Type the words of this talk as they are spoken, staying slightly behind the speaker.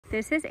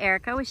This is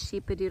Erica with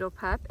Sheepadoodle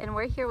Pup, and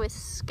we're here with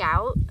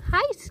Scout.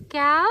 Hi,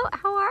 Scout.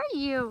 How are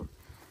you?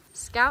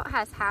 Scout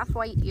has half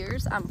white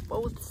ears on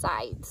both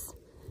sides.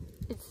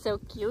 It's so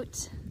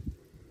cute.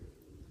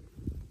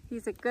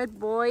 He's a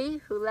good boy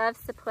who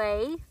loves to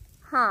play,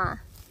 huh?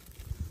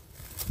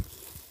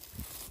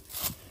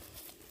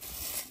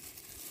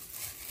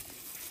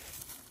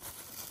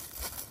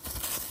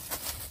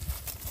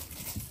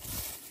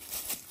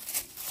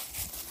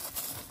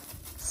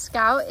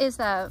 Scout is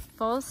a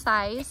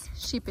full-size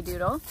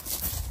Sheepadoodle.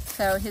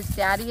 So his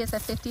daddy is a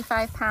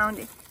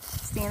 55-pound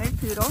standard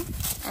poodle,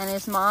 and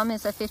his mom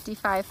is a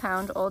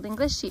 55-pound Old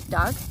English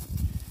sheepdog.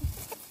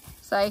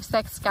 So I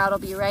expect Scout will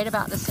be right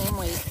about the same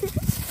weight.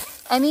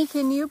 Emmy,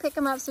 can you pick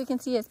him up so you can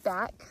see his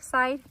back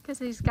side? Because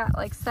he's got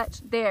like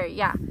such, there,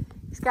 yeah.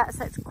 He's got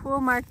such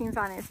cool markings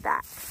on his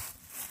back.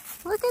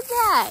 Look at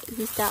that.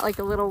 He's got like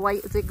a little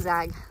white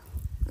zigzag.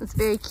 It's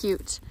very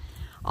cute.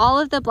 All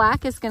of the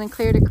black is going to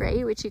clear to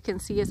gray, which you can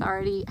see is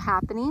already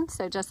happening.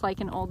 So just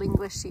like an Old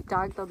English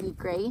sheepdog, they'll be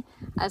gray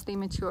as they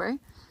mature.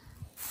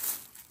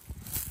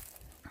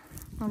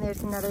 And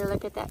there's another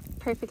look at that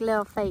perfect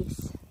little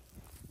face.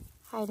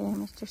 Hi there,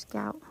 Mr.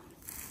 Scout.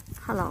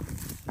 Hello.